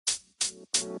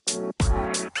Hey,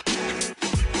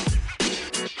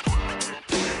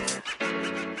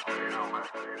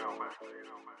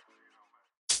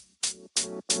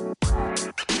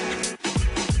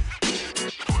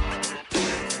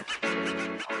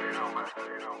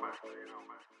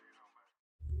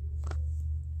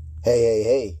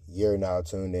 you're now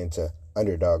tuned into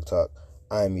Underdog Talk.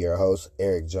 I'm your host,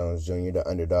 Eric Jones Jr., the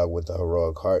underdog with the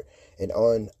heroic heart. And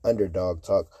on Underdog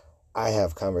Talk, I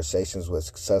have conversations with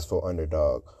successful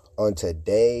underdog. On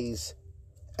today's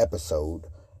episode,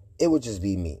 it will just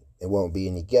be me. It won't be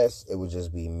any guests. It will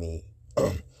just be me.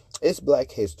 It's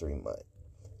Black History Month.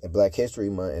 And Black History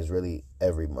Month is really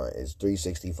every month. It's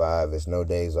 365. It's no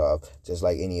days off. Just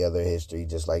like any other history,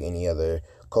 just like any other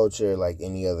culture, like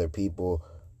any other people.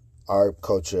 Our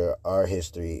culture, our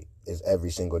history is every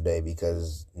single day,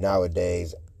 because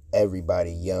nowadays,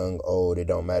 everybody, young, old, it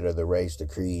don't matter the race, the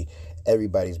creed,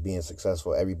 everybody's being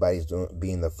successful. Everybody's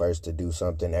being the first to do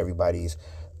something. Everybody's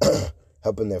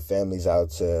helping their families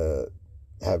out to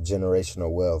have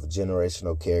generational wealth,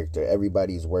 generational character.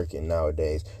 Everybody's working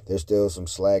nowadays. There's still some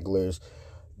slagglers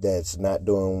that's not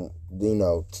doing,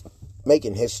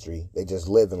 making history. They just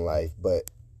living life.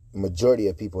 But majority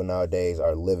of people nowadays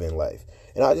are living life.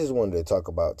 And I just wanted to talk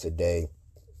about today,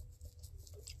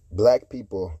 Black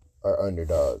people are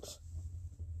underdogs.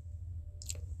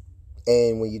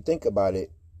 And when you think about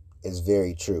it, it's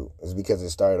very true. It's because it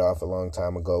started off a long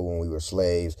time ago when we were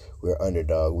slaves. We were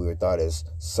underdog. We were thought as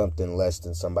something less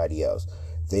than somebody else.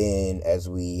 Then as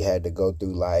we had to go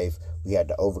through life, we had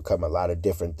to overcome a lot of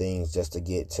different things just to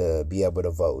get to be able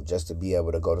to vote, just to be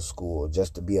able to go to school,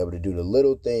 just to be able to do the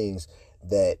little things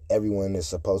that everyone is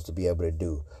supposed to be able to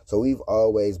do. So we've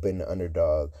always been the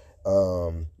underdog.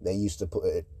 They used to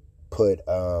put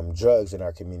drugs in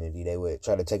our community. They would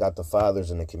try to take out the fathers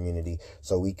in the community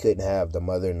so we couldn't have the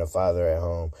mother and the father at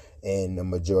home. And the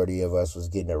majority of us was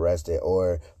getting arrested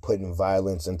or putting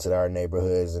violence into our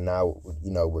neighborhoods. And now,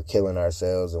 we're killing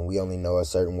ourselves and we only know a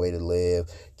certain way to live,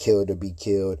 kill to be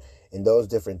killed, and those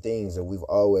different things. And we've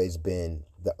always been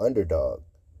the underdog.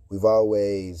 We've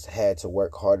always had to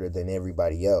work harder than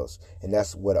everybody else. And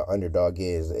that's what an underdog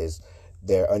is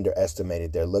they're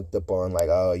underestimated. They're looked upon like,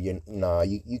 oh, you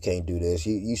can't do this.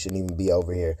 You shouldn't even be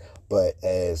over here. But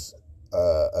as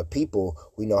a people,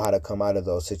 we know how to come out of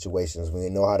those situations. We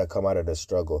know how to come out of the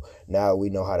struggle. Now we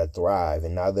know how to thrive.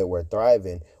 And now that we're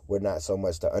thriving, we're not so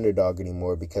much the underdog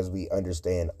anymore because we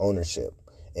understand ownership.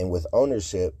 And with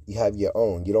ownership, you have your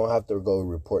own. You don't have to go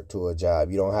report to a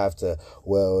job. You don't have to,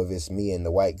 if it's me and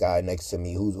the white guy next to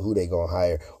me, who they going to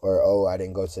hire? Or, I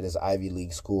didn't go to this Ivy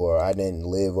League school, or I didn't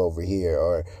live over here.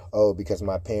 Or, because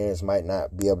my parents might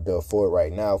not be able to afford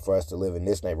right now for us to live in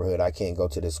this neighborhood, I can't go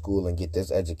to this school and get this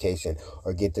education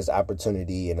or get this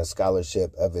opportunity and a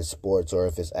scholarship if it's sports or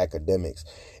if it's academics.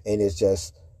 And it's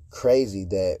just crazy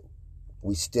that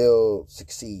we still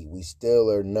succeed. We still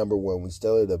are number one. We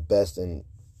still are the best in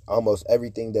almost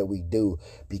everything that we do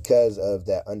because of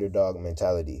that underdog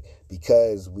mentality,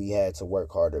 because we had to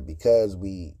work harder, because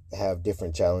we have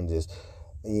different challenges.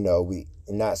 We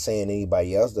not saying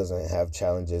anybody else doesn't have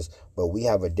challenges, but we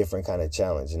have a different kind of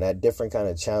challenge. And that different kind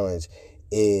of challenge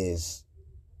is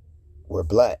we're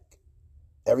Black.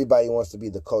 Everybody wants to be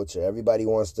the culture. Everybody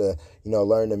wants to,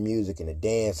 learn the music and the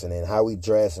dancing and how we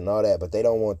dress and all that, but they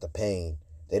don't want the pain.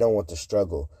 They don't want the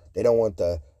struggle. They don't want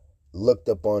the looked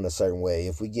up on a certain way.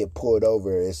 If we get pulled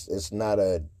over, it's not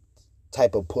a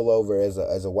type of pullover as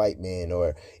a white man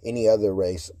or any other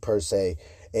race per se.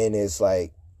 And it's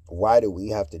like, why do we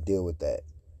have to deal with that?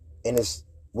 And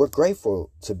we're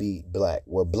grateful to be Black.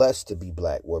 We're blessed to be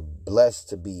Black. We're blessed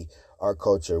to be our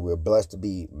culture. We're blessed to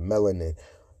be melanin.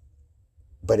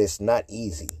 But it's not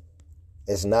easy.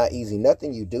 It's not easy.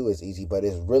 Nothing you do is easy, but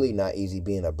it's really not easy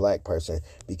being a Black person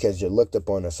because you're looked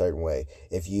upon a certain way.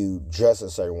 If you dress a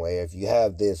certain way, if you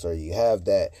have this or you have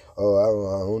that, I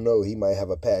don't know, he might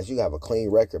have a past. You have a clean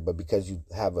record, but because you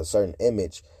have a certain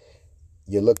image,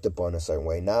 you're looked upon a certain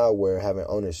way. Now we're having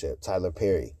ownership. Tyler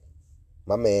Perry.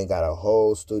 My man got a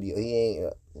whole studio. He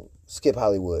ain't, skip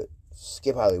Hollywood.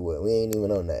 We ain't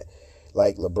even on that.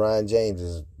 Like LeBron James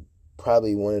is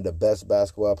probably one of the best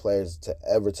basketball players to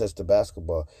ever touch the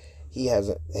basketball. He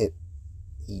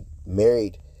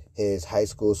married his high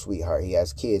school sweetheart. He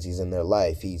has kids. He's in their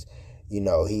life. He's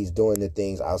doing the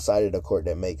things outside of the court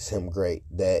that makes him great,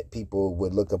 that people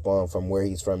would look upon from where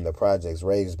he's from, the projects,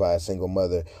 raised by a single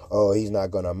mother. Oh, he's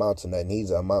not going to amount to nothing. He's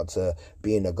amount to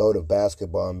being a GOAT of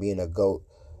basketball and being a GOAT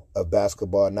of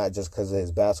basketball, not just because of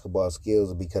his basketball skills,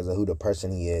 but because of who the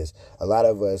person he is. A lot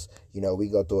of us, we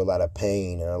go through a lot of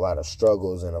pain and a lot of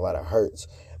struggles and a lot of hurts,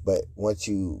 But once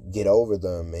you get over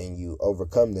them and you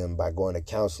overcome them by going to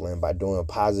counseling, by doing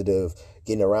positive,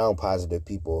 getting around positive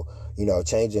people,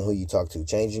 changing who you talk to,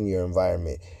 changing your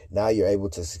environment, now you're able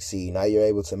to succeed. Now you're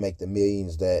able to make the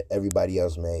millions that everybody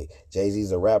else made.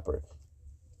 Jay-Z's a rapper,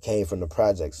 came from the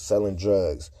projects, selling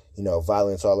drugs,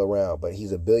 violence all around, but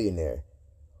he's a billionaire.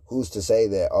 Who's to say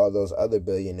that all those other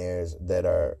billionaires that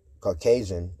are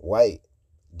Caucasian, white,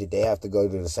 did they have to go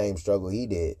through the same struggle he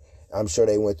did? I'm sure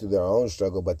they went through their own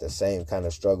struggle, but the same kind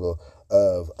of struggle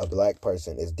of a black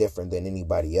person is different than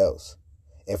anybody else.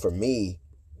 And for me,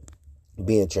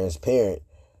 being transparent,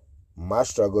 my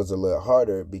struggle is a little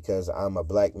harder because I'm a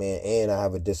black man and I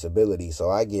have a disability. So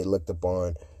I get looked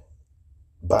upon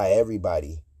by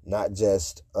everybody, not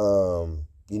just,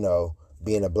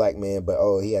 being a black man, but,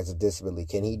 he has a disability.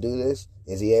 Can he do this?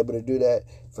 Is he able to do that?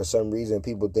 For some reason,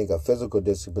 people think a physical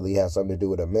disability has something to do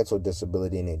with a mental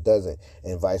disability, and it doesn't.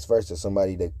 And vice versa.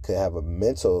 Somebody that could have a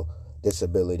mental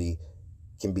disability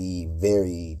can be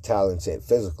very talented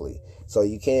physically. So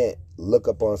you can't look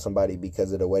upon somebody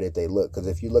because of the way that they look. Because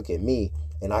if you look at me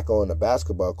and I go on the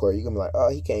basketball court, you can be like, oh,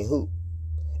 he can't hoop.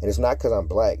 And it's not because I'm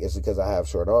black. It's because I have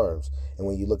short arms. And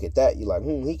when you look at that, you're like,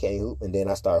 he can't hoop. And then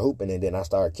I start hooping, and then I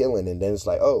start killing. And then it's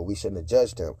like, oh, we shouldn't have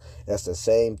judged him. That's the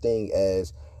same thing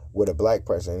as with a black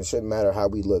person. It shouldn't matter how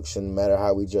we look. Shouldn't matter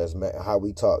how we dress, how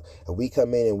we talk. If we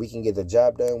come in and we can get the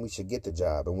job done, we should get the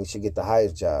job. And we should get the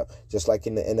highest job. Just like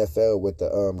in the NFL with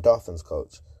the Dolphins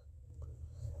coach.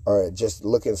 Or just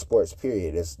look in sports,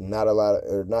 period. It's not a lot of,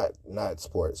 or not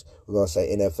sports. We're going to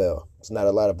say NFL. It's not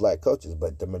a lot of black coaches,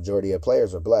 but the majority of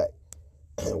players are black.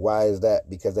 Why is that?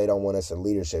 Because they don't want us in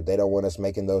leadership. They don't want us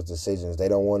making those decisions. They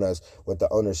don't want us with the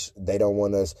owners. They don't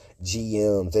want us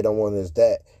GMs. They don't want us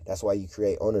that. That's why you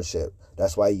create ownership.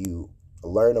 That's why you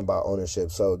learn about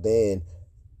ownership. So then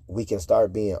we can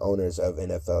start being owners of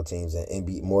NFL teams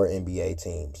and more NBA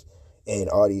teams. And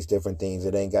all these different things.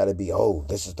 It ain't got to be,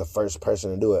 this is the first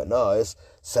person to do it. No, it's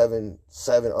seven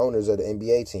owners of the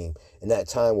NBA team. And that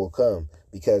time will come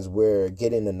because we're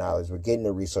getting the knowledge, we're getting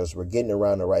the resources, we're getting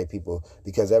around the right people,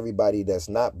 because everybody that's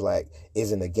not black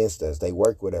isn't against us. They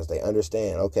work with us. They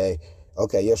understand, okay,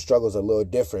 your struggle's a little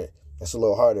different. It's a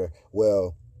little harder.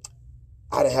 Well,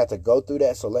 I didn't have to go through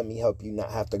that, so let me help you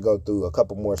not have to go through a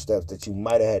couple more steps that you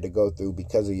might have had to go through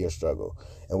because of your struggle.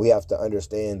 And we have to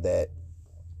understand that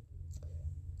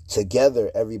together,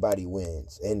 everybody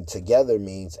wins. And together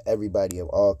means everybody of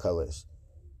all colors.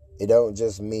 It don't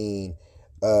just mean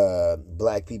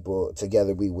black people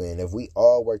together we win. If we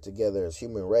all work together as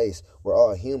human race, we're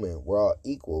all human. We're all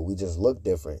equal. We just look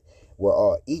different. We're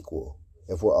all equal.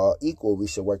 If we're all equal, we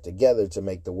should work together to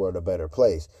make the world a better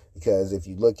place. Because if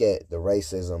you look at the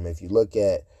racism, if you look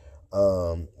at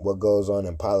what goes on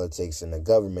in politics and the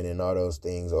government and all those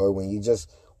things, or when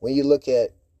you look at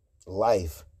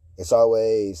life, it's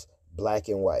always black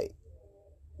and white,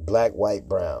 black, white,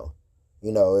 brown.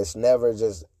 It's never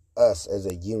just us as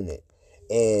a unit.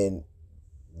 And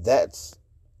that's,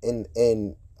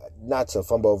 and not to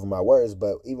fumble over my words,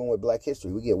 but even with Black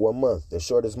History, we get 1 month, the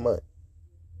shortest month.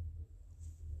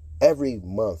 Every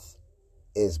month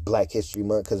is Black History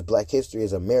Month because Black history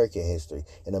is American history.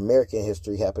 And American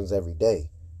history happens every day.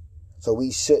 So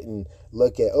we shouldn't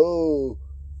look at,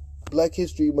 Black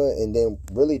History Month and then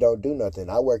really don't do nothing.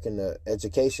 I work in the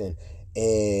education,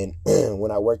 and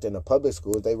when I worked in the public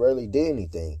schools, they rarely did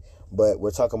anything. But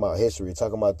we're talking about history. We're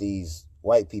talking about these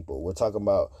white people. We're talking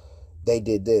about they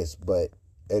did this. But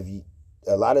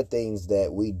a lot of things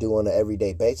that we do on an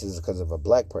everyday basis is because of a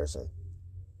black person,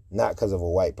 not because of a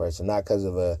white person, not because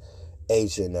of a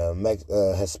Asian,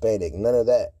 Hispanic, none of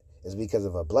that. It's because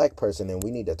of a black person, and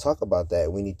we need to talk about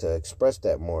that. We need to express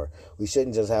that more. We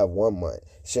shouldn't just have 1 month.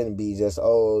 It shouldn't be just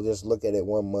look at it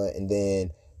 1 month and then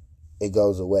it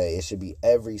goes away. It should be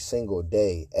every single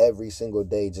day,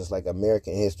 just like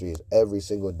American history is every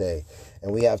single day.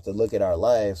 And we have to look at our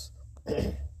lives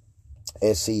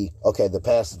and see, okay, the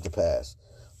past is the past.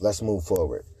 Let's move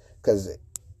forward. Because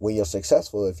when you're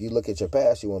successful, if you look at your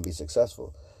past, you won't be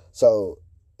successful. So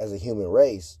as a human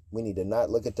race, we need to not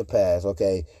look at the past.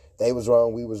 Okay, they was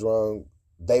wrong, we was wrong,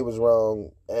 they was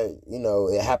wrong, and,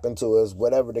 it happened to us,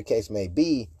 whatever the case may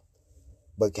be.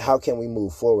 But how can we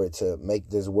move forward to make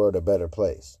this world a better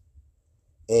place?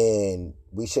 And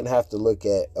we shouldn't have to look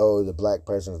at, the black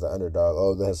person's the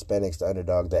underdog, the Hispanic's the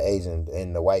underdog, the Asian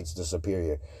and the white's the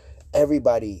superior.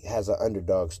 Everybody has an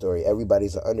underdog story.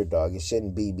 Everybody's an underdog. It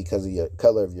shouldn't be because of your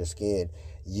color of your skin.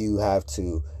 You have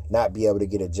to not be able to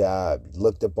get a job,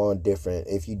 looked upon different.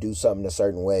 If you do something a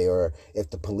certain way, or if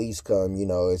the police come,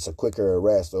 it's a quicker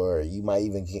arrest, or you might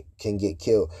even can get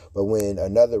killed. But when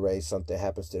another race, something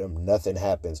happens to them, nothing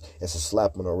happens. It's a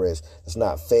slap on the wrist. It's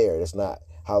not fair. It's not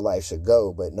how life should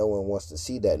go, but no one wants to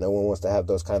see that. No one wants to have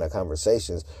those kind of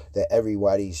conversations, that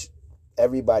everybody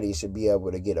should be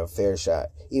able to get a fair shot.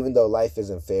 Even though life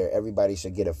isn't fair, everybody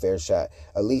should get a fair shot.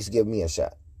 At least give me a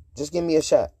shot. Just give me a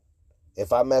shot.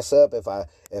 If I mess up, if I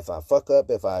fuck up,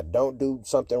 if I don't do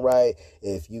something right,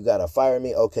 if you gotta fire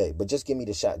me, okay, but just give me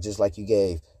the shot, just like you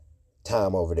gave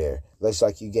Tom over there, just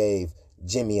like you gave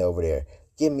Jimmy over there.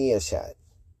 Give me a shot.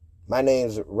 My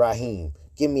name's Raheem.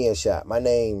 Give me a shot. My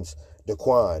name's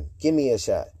Daquan. Give me a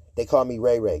shot. They call me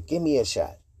Ray Ray. Give me a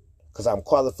shot. Because I'm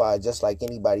qualified just like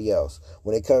anybody else.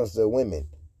 When it comes to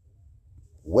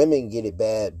women get it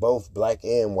bad, both black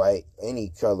and white, any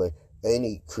color,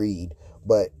 any creed.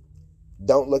 But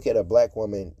don't look at a black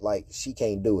woman like she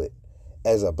can't do it.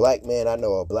 As a black man, I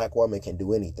know a black woman can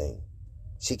do anything.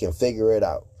 She can figure it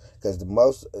out. Because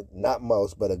not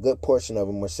most, but a good portion of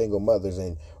them are single mothers,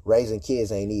 and raising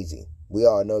kids ain't easy. We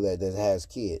all know that has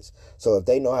kids. So if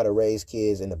they know how to raise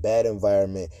kids in a bad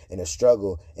environment, in a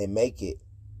struggle, and make it,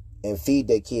 and feed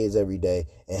their kids every day,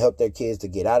 and help their kids to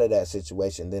get out of that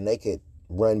situation, then they could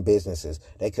run businesses.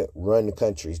 They could run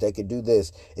countries. They could do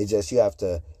this. It's just you have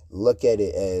to look at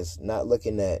it as not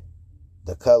looking at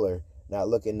the color, not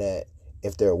looking at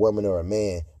if they're a woman or a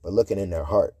man, but looking in their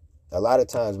heart. A lot of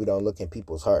times we don't look in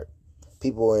people's heart.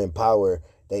 People in power,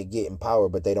 they get in power,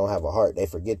 but they don't have a heart. They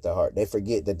forget the heart. They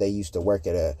forget that they used to work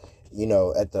at at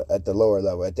the lower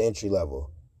level, at the entry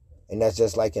level. And that's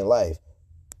just like in life.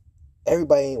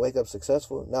 Everybody ain't wake up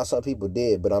successful. Now, some people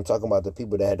did, but I'm talking about the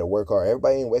people that had to work hard.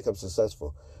 Everybody ain't wake up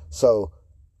successful. So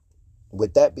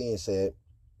with that being said,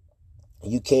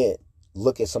 you can't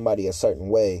look at somebody a certain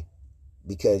way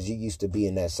because you used to be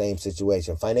in that same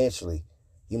situation. Financially,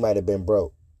 you might have been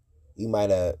broke. You might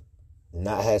have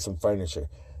not had some furniture.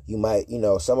 You might,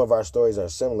 some of our stories are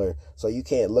similar. So you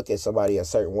can't look at somebody a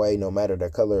certain way no matter their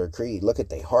color or creed. Look at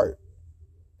their heart.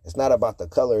 It's not about the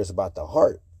color. It's about the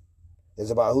heart. It's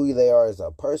about who they are as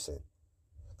a person.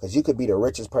 Because you could be the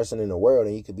richest person in the world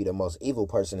and you could be the most evil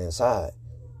person inside.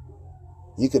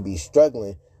 You could be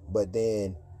struggling, but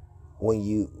then when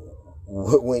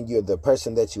you're the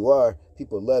person that you are,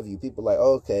 people love you. People like,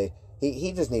 oh, okay,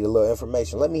 he just need a little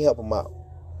information. Let me help him out.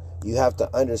 You have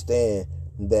to understand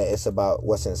that it's about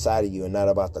what's inside of you and not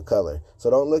about the color. So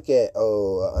don't look at,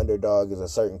 an underdog is a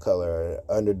certain color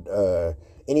or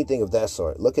anything of that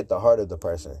sort. Look at the heart of the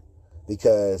person.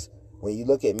 Because when you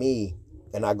look at me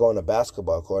and I go on a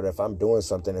basketball court, if I'm doing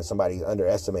something and somebody's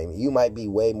underestimating me, you might be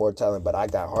way more talented, but I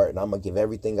got heart and I'm going to give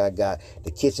everything I got.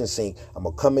 The kitchen sink, I'm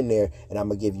going to come in there and I'm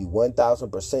going to give you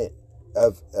 1,000%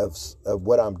 of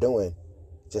what I'm doing.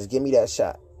 Just give me that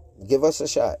shot. Give us a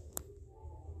shot.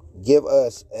 Give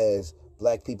us as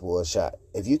black people a shot.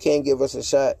 If you can't give us a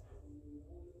shot,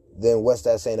 then what's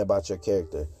that saying about your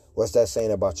character? What's that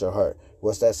saying about your heart?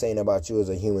 What's that saying about you as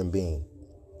a human being?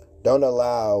 Don't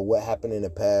allow what happened in the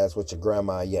past, what your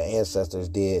grandma, your ancestors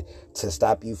did, to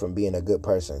stop you from being a good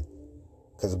person.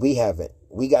 Because we haven't.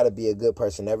 We got to be a good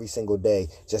person every single day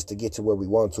just to get to where we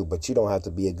want to. But you don't have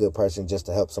to be a good person just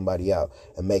to help somebody out.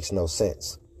 It makes no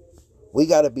sense. We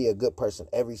got to be a good person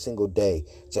every single day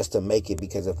just to make it.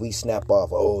 Because if we snap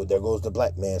off, oh, there goes the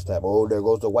black man snap. Oh, there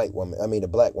goes the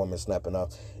black woman snapping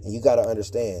off. And you got to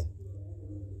understand,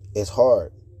 it's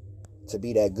hard to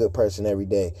be that good person every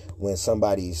day when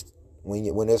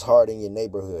when it's hard in your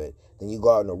neighborhood. Then you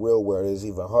go out in the real world, it's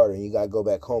even harder. And you got to go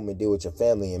back home and deal with your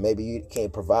family. And maybe you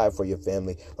can't provide for your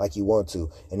family like you want to.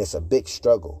 And it's a big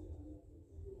struggle.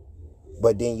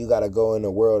 But then you got to go in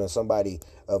the world and somebody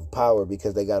of power,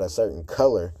 because they got a certain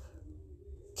color,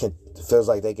 feels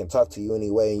like they can talk to you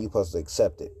anyway and you're supposed to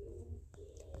accept it.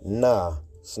 Nah,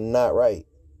 it's not right.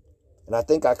 And I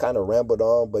think I kind of rambled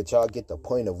on, but y'all get the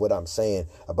point of what I'm saying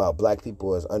about black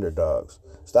people as underdogs.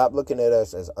 Stop looking at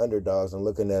us as underdogs and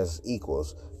looking at us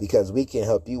equals, because we can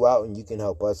help you out and you can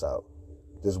help us out.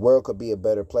 This world could be a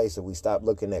better place if we stop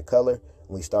looking at color and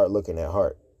we start looking at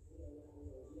heart.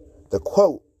 The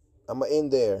quote, I'm going to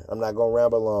end there. I'm not going to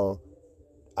ramble on.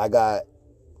 I got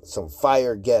some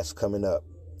fire guests coming up.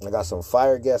 Talk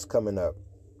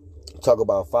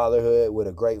about fatherhood with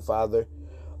a great father.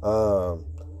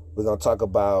 We're going to talk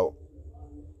about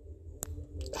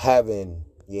having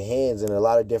your hands in a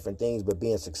lot of different things, but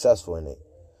being successful in it.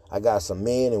 I got some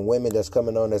men and women that's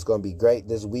coming on that's going to be great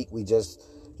this week. We just,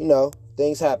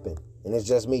 things happen. And it's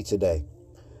just me today.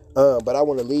 But I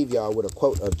want to leave y'all with a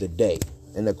quote of the day.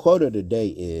 And the quote of the day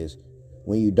is,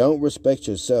 when you don't respect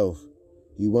yourself,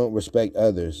 you won't respect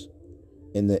others,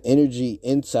 and the energy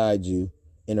inside you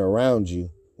and around you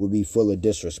will be full of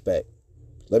disrespect.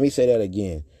 Let me say that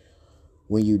again.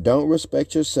 When you don't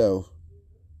respect yourself,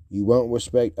 you won't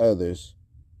respect others,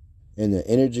 and the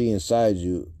energy inside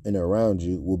you and around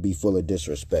you will be full of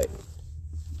disrespect.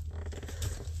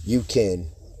 You can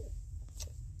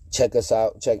check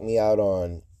me out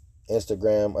on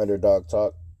Instagram, Underdog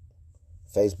Talk,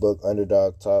 Facebook,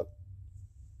 Underdog Talk,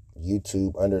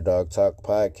 YouTube, Underdog Talk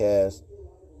Podcast,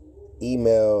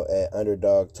 email at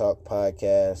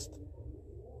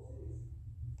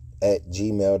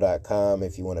underdogtalkpodcast@gmail.com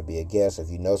if you want to be a guest, if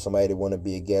you know somebody that want to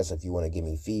be a guest, if you want to give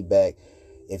me feedback,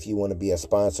 if you want to be a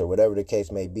sponsor, whatever the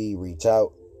case may be, reach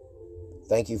out.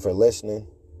 Thank you for listening.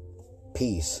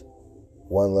 Peace.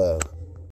 One love.